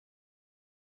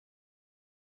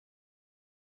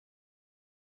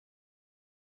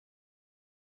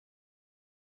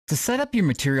To set up your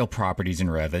material properties in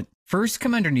Revit, first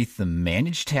come underneath the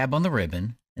Manage tab on the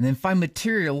ribbon, and then find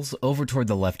Materials over toward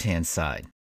the left-hand side.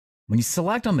 When you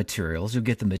select on Materials, you'll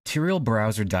get the Material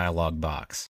Browser dialog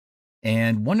box.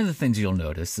 And one of the things you'll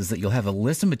notice is that you'll have a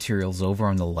list of materials over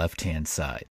on the left-hand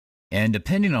side. And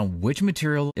depending on which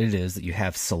material it is that you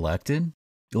have selected,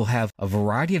 you'll have a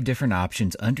variety of different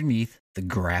options underneath the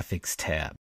Graphics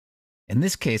tab. In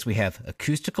this case, we have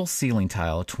Acoustical Ceiling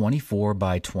Tile 24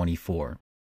 by 24.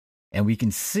 And we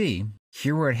can see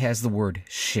here where it has the word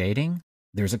shading,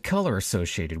 there's a color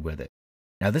associated with it.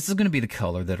 Now this is going to be the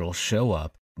color that will show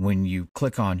up when you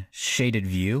click on Shaded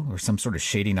View or some sort of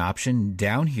shading option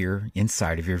down here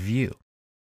inside of your view.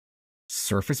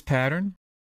 Surface pattern.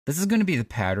 This is going to be the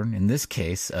pattern, in this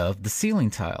case, of the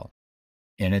ceiling tile.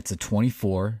 And it's a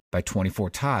 24 by 24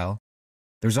 tile.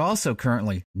 There's also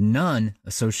currently none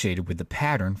associated with the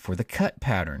pattern for the cut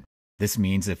pattern. This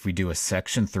means if we do a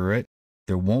section through it,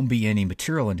 there won't be any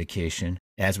material indication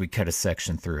as we cut a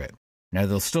section through it. Now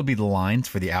there'll still be the lines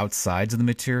for the outsides of the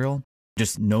material,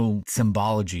 just no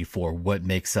symbology for what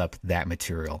makes up that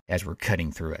material as we're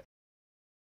cutting through it.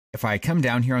 If I come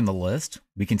down here on the list,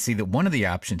 we can see that one of the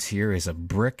options here is a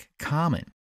brick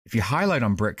common. If you highlight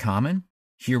on brick common,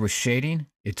 here with shading,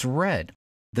 it's red.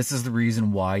 This is the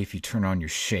reason why if you turn on your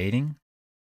shading,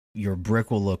 your brick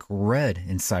will look red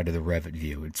inside of the Revit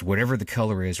view. It's whatever the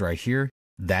color is right here,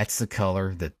 that's the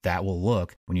color that will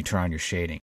look when you turn on your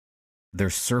shading.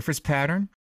 There's surface pattern.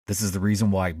 This is the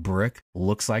reason why brick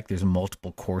looks like there's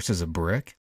multiple courses of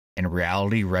brick. In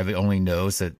reality, Revit only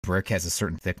knows that brick has a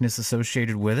certain thickness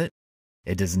associated with it.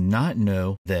 It does not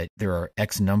know that there are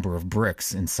X number of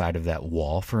bricks inside of that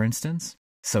wall, for instance.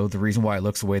 So the reason why it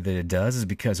looks the way that it does is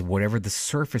because of whatever the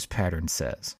surface pattern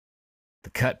says.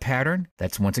 The cut pattern,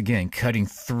 that's once again cutting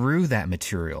through that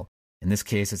material. In this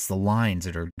case, it's the lines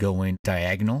that are going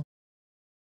diagonal.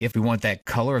 If we want that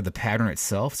color of the pattern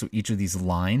itself, so each of these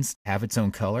lines have its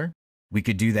own color, we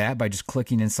could do that by just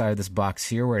clicking inside of this box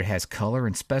here where it has color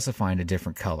and specifying a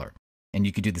different color. And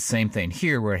you could do the same thing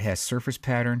here where it has surface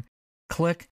pattern,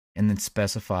 click, and then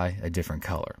specify a different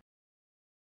color.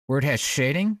 Where it has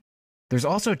shading, there's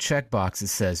also a checkbox that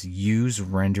says Use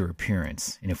Render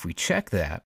Appearance. And if we check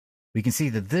that, we can see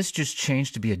that this just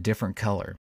changed to be a different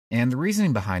color. And the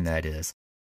reasoning behind that is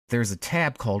there's a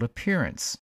tab called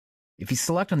Appearance. If you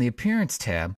select on the Appearance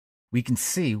tab, we can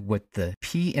see what the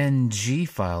PNG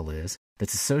file is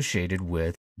that's associated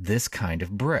with this kind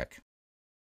of brick.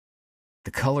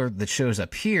 The color that shows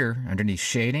up here underneath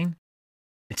shading,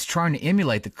 it's trying to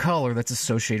emulate the color that's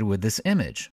associated with this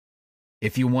image.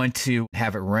 If you want to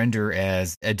have it render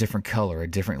as a different color, a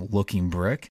different looking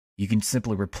brick, you can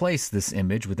simply replace this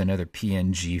image with another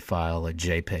PNG file, a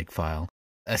JPEG file,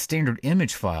 a standard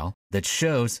image file that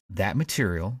shows that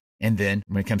material. And then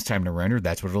when it comes time to render,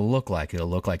 that's what it'll look like. It'll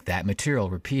look like that material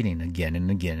repeating again and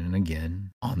again and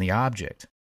again on the object.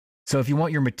 So if you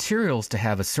want your materials to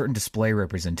have a certain display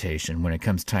representation when it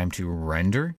comes time to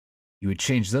render, you would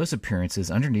change those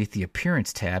appearances underneath the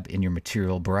Appearance tab in your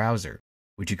material browser,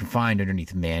 which you can find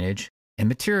underneath Manage and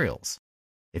Materials.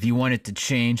 If you want it to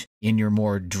change in your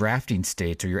more drafting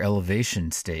states or your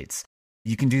elevation states,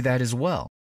 you can do that as well.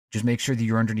 Just make sure that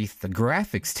you're underneath the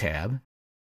Graphics tab.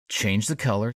 Change the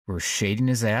color where shading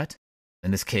is at.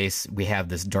 In this case, we have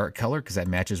this dark color because that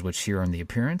matches what's here on the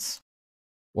appearance.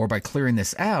 Or by clearing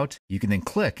this out, you can then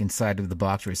click inside of the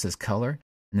box where it says color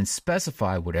and then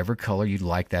specify whatever color you'd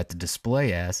like that to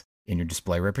display as in your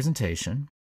display representation.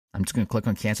 I'm just going to click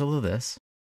on cancel to this.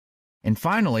 And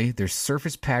finally, there's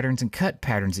surface patterns and cut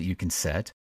patterns that you can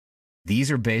set.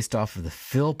 These are based off of the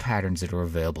fill patterns that are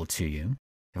available to you.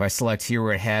 If I select here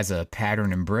where it has a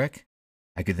pattern in brick,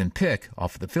 I could then pick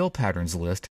off of the fill patterns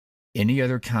list any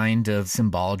other kind of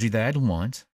symbology that I'd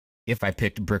want. If I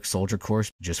picked brick soldier course,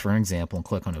 just for an example, and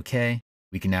click on OK,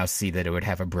 we can now see that it would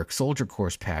have a brick soldier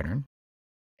course pattern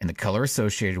and the color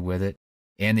associated with it,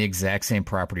 and the exact same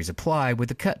properties apply with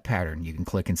the cut pattern. You can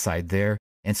click inside there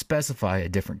and specify a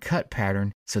different cut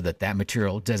pattern so that that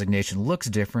material designation looks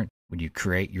different when you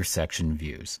create your section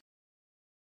views.